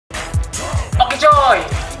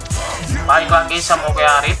Baik lagi sama gue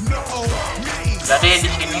Arif. Jadi di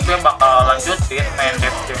sini gue bakal lanjutin main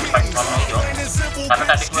Defjam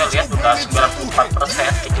karena tadi gue lihat udah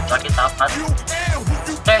 94%, dikit lagi tamat.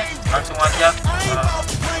 Oke, langsung aja.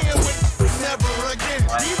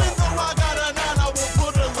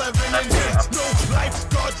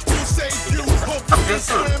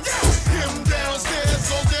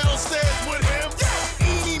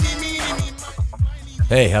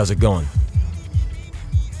 Hey, how's it going?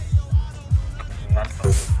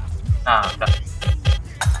 Nah, udah.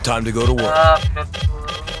 Time to go to work.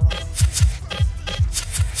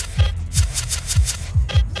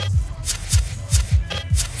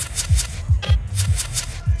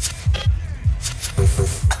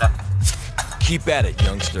 Keep at it,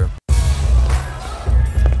 youngster.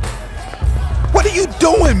 What are you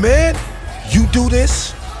doing, man? You do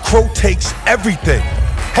this, Crow takes everything.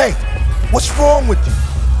 Hey, what's wrong with you?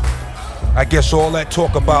 I guess all that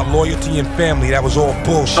talk about loyalty and family, that was all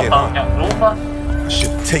bullshit, huh? I should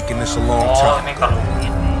have taken this a long time. It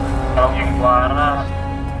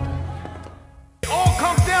all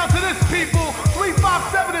comes down to this, people.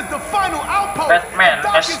 357 is the final outpost. Batman,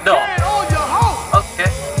 okay.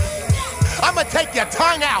 I'ma take your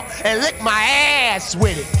tongue out and lick my ass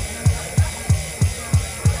with it.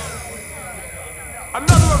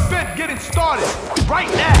 Another event getting started right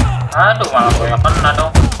now. Aduh, malah gue yang kena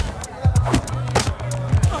dong.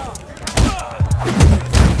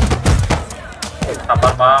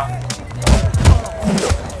 Sabar bang,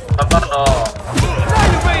 sabar dong. Now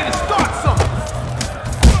you ready to start something.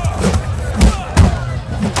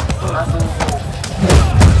 Aduh.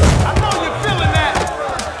 I know you're feeling that.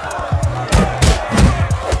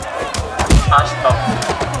 Astaga,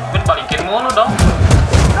 kan balikin mulu dong.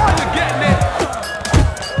 Now you're getting it.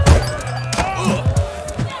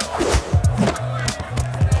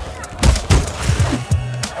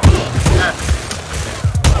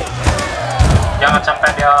 Jangan sampai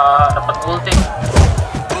dia dapat ulti.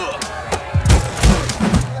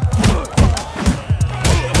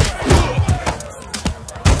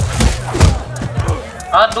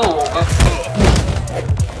 Aduh.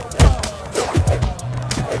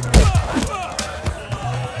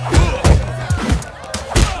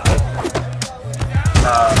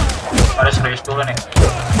 Nah, harus serius dulu nih.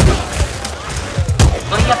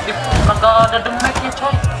 Lihat di kagak ada damage-nya,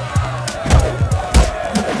 coy.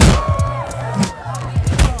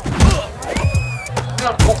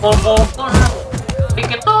 Pukul-pukul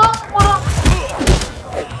dikit doang orang.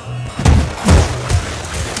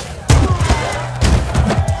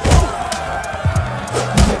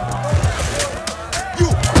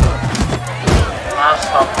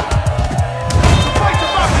 Astaga,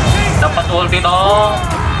 dapat ulti dong.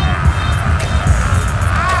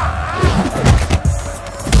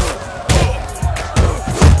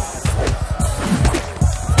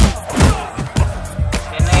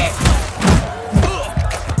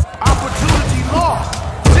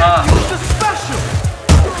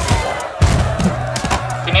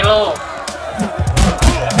 Sini lo.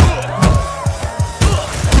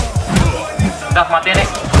 Udah mati nih.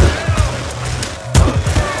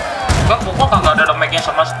 Gak pukul kagak ada damage-nya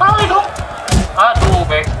sama sekali dong. Aduh,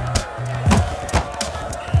 baik.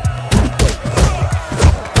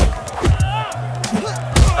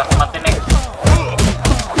 Udah mati nih.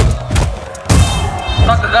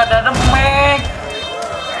 Kagak ada damage.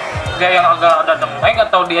 Dia yang agak ada damage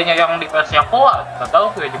atau dianya yang defense-nya kuat? Gak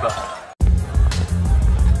tahu gue juga.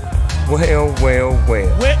 Well.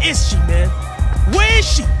 Where is she, man? Where is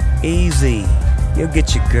she? Easy. You'll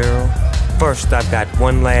get your girl. First, I've got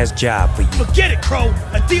one last job for you. Forget it, Crow.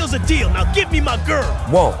 A deal's a deal. Now give me my girl.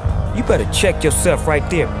 Whoa, you better check yourself right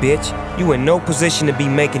there, bitch. You in no position to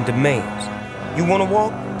be making demands. You wanna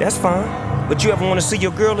walk? That's fine. But you ever wanna see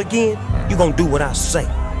your girl again? You gonna do what I say.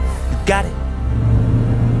 You got it?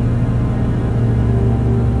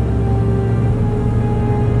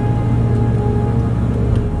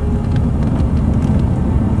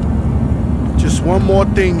 One more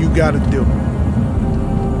thing you gotta do.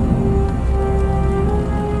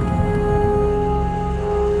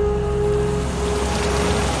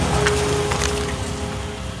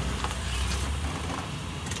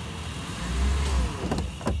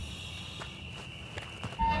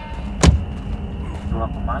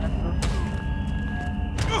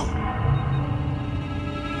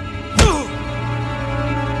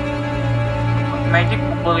 Magic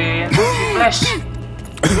pukulin flash.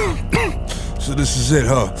 So this is it,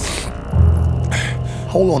 huh?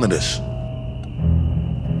 Hold on to this.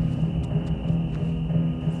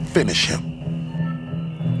 Finish him.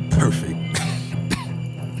 Perfect.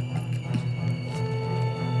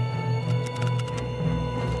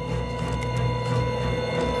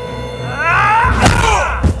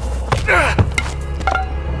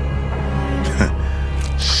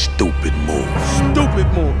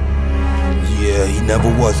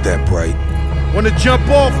 that bright. Wanna jump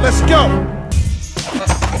off? Let's go.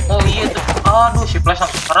 Oh iya tuh. Aduh, si Flash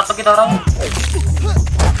langsung karat lagi darahnya.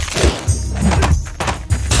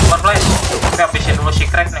 Bukan Flash. Oke, habisin dulu si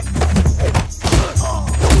Crack nih.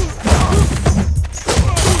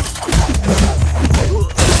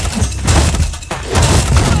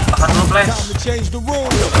 Tahan dulu Flash.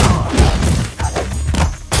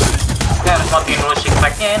 Oke, harus matiin dulu si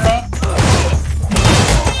Cracknya ini.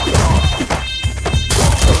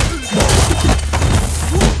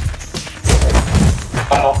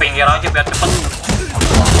 Combo pinggir aja biar cepet.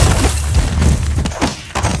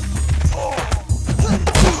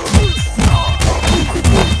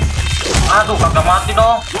 Aduh, kagak mati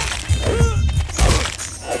dong.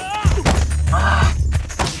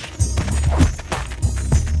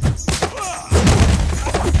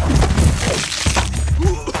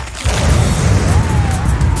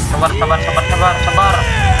 Sabar.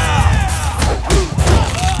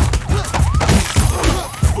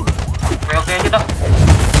 Oke aja dah.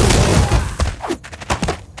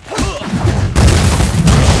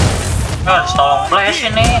 Harus tolong Flash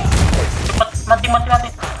ini. Cepet, mati.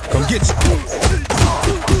 Come get you.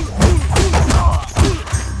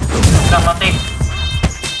 Udah mati.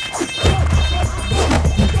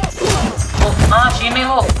 Oh, sini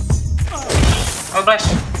lo. Ayo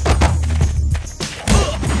Flash.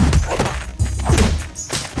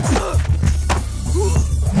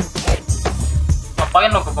 Ngapain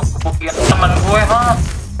lo gebuk-gebukin teman gue, ha?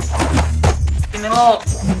 Sini lo.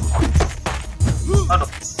 Aduh,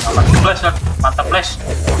 mati Flash lagi. Mantap Flash.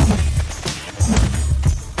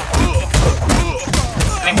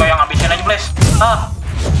 Ini gue yang habisin aja Flash.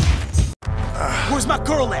 Where's my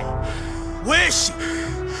girl at? Where is she?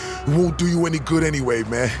 It won't do you any good anyway,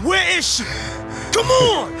 man. Where is she? Come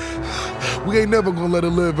on! We ain't never gonna let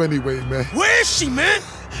her live anyway, man. Where is she, man?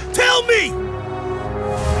 Tell me!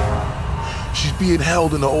 She's being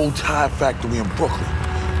held in the old tire factory in Brooklyn.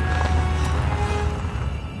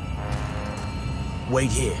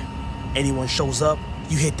 Wait here. Anyone shows up,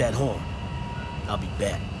 you hit that horn. I'll be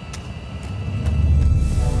back.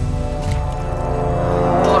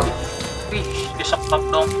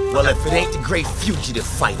 Well, if it ain't the great fugitive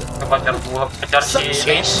fighter, Something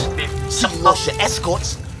changed. See, you lost your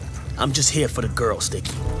escorts, I'm just here for the girl,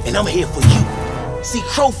 Sticky. and I'm here for you. See,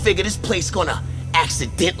 Crow figured this place gonna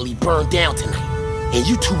accidentally burn down tonight, and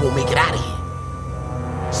you two won't make it out of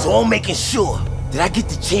here. So I'm making sure that I get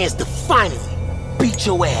the chance to finally beat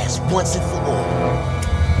your ass once and for all.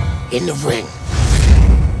 In the ring.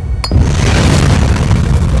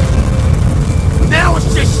 Now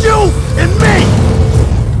it's just you and me!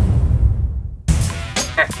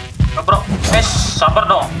 Bro, sabar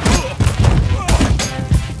dong.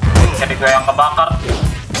 Jadi gue yang kebakar.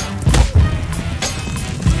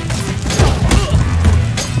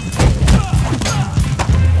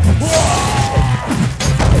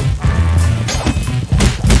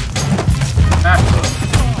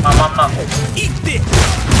 Mamam. Eat this!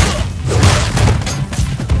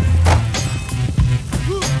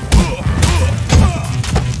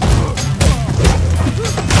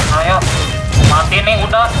 Ayo, mati nih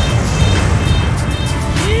udah.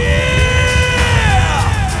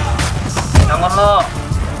 Jangan lo.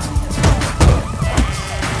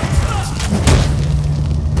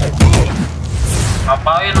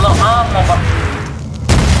 Ngapain lo?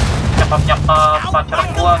 Mau nyakap pacar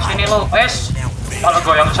gua sini lo. Malah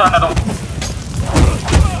goyang sana dong.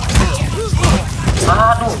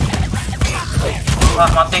 Aduh.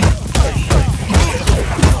 Mati.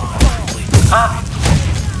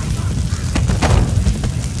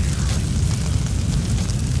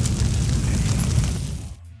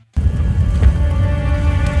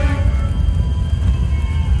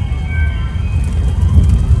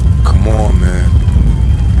 Come on, man.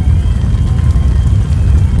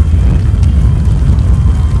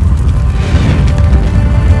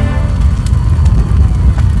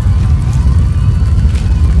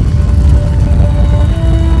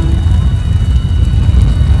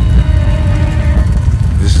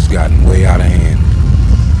 This has gotten way out of hand.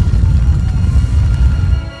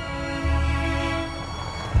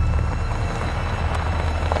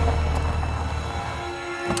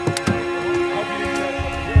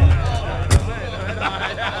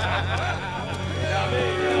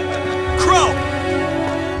 Crow!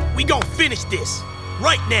 We gon' finish this,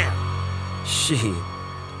 right now. Shit,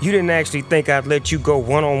 you didn't actually think I'd let you go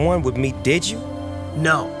one-on-one with me, did you?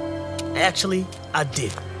 No, actually, I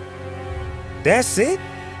did. That's it?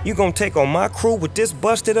 You gonna take on my crew with this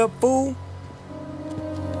busted up fool?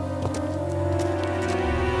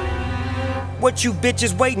 What you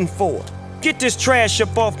bitches waiting for? Get this trash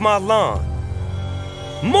up off my lawn.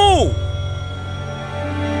 Move!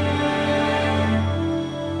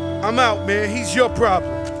 I'm out, man. He's your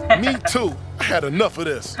problem. Me too. I had enough of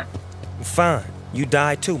this. Fine. You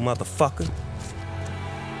die too, motherfucker.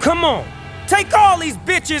 Come on! Take all these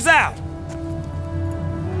bitches out!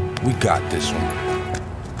 We got this one.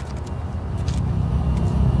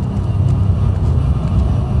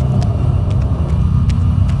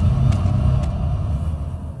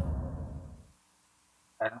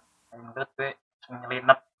 Dan gue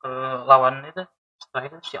nyelinap ke lawan itu. Setelah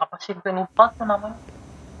itu siapa sih, gue lupa tuh namanya.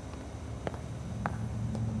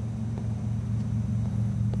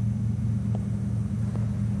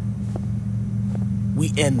 We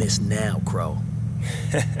end this now, Crow.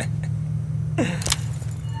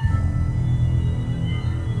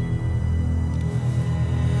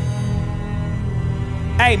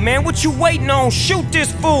 Hey, man, what you waiting on? Shoot this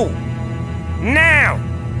fool! Now!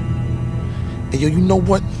 Hey, yo, you know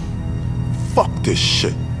what? Fuck this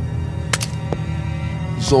shit.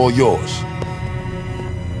 It's all yours.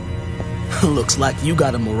 Looks like you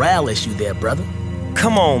got a morale issue there, brother.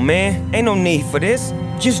 Come on, man. Ain't no need for this.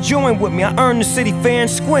 Just join with me. I earned the city fair and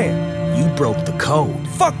square. You broke the code.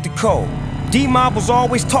 Fuck the code. D-Mob was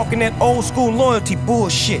always talking that old school loyalty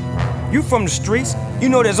bullshit. You from the streets, you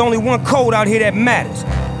know there's only one code out here that matters.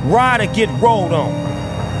 Ride or get rolled on.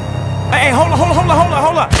 Hey, hold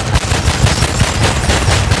up.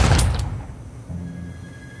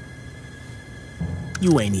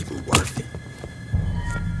 You ain't even worth it.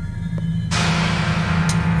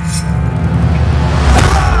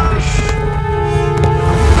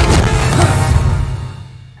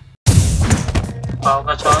 Kalau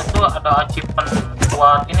nggak salah tuh ada achievement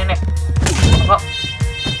buat ini nih. Apa?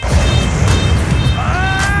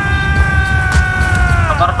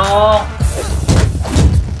 Sabar dong.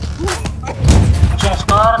 Langsung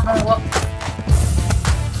sekarang dong gua.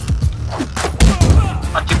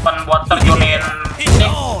 Achievement buat terjunin ini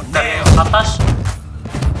dari atas.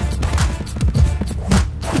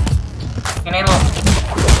 Ini loh.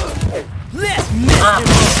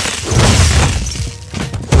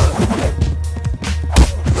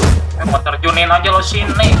 Mau terjunin aja lo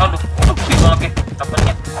sini. Aduh, sini lagi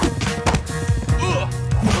dapetnya.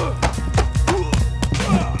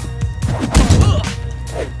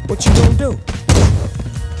 What you gonna do?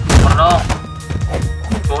 Pernah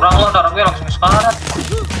curang lo, darah gue langsung sekarat.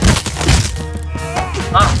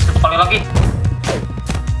 Satu kali lagi.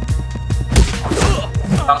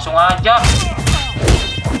 Langsung aja.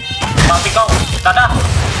 Mati kau, dadah.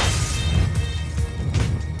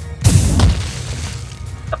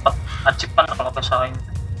 Dapat achievement kalau kesahin.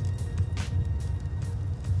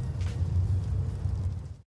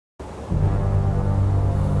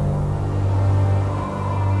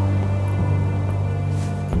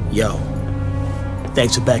 Yo,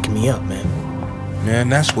 thanks for backing me up, man.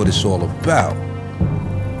 Man, that's what it's all about.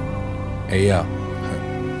 Hey, I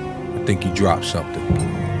think you dropped something.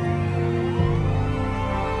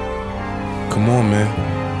 Come on, man.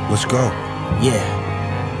 Let's go. Yeah,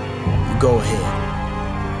 you go ahead.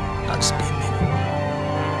 I'll just be a minute.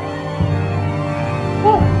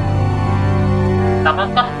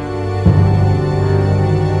 Tamat kah?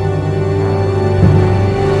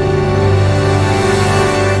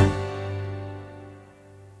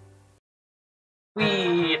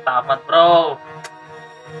 Wih, tamat bro.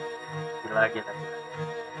 Gila.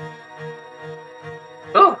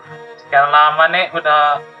 Sekian lama nih,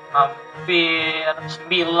 udah hampir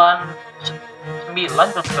 9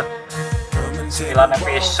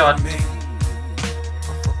 episode.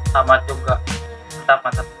 Tamat juga.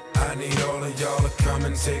 Mantap.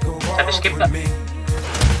 Bisa di skip gak?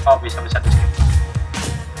 Oh, bisa di skip.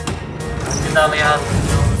 Kita lihat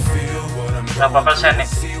berapa persen nih.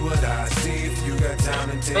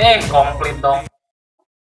 Komplit dong.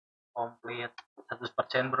 Komplit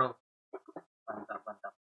 100% bro.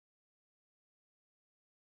 Mantap.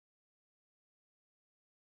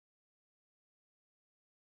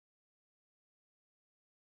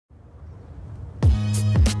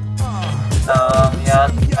 Kita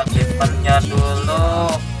lihat achievementnya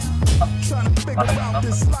dulu.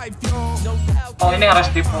 Oh, ini harus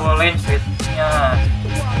dipulin tweetnya.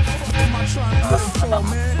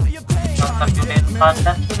 Unit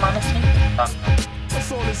ada gimana sih?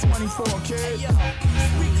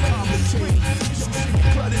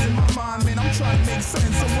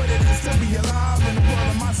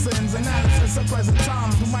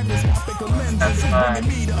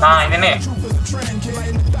 Nah, ini nih.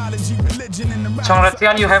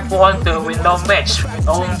 Congratulations, you have won the window match.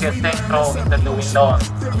 Don't getting thrown into the window.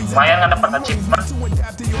 Lumayan kan dapat achievement.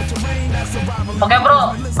 Oke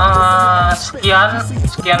bro,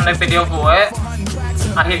 sekian dari video gue.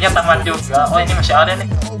 akhirnya tamat juga. Oh ini masih ada nih.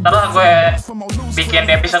 Terus gue bikin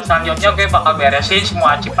di episode selanjutnya gue bakal beresin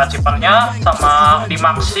semua achievement-nya sama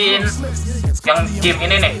dimaksin yang game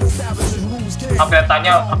ini nih.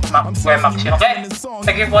 Update-nya gue maksin. Oke,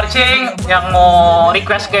 thank you for watching. Yang mau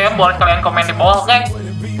request game boleh kalian komen di bawah. Oke,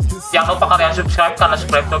 jangan lupa kalian subscribe karena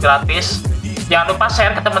subscribe itu gratis. Jangan lupa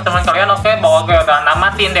share ke teman-teman kalian. Oke, bahwa gue udah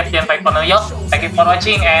namatin Defjam 5 Channel. Thank you for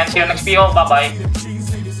watching and see you next video. Bye bye.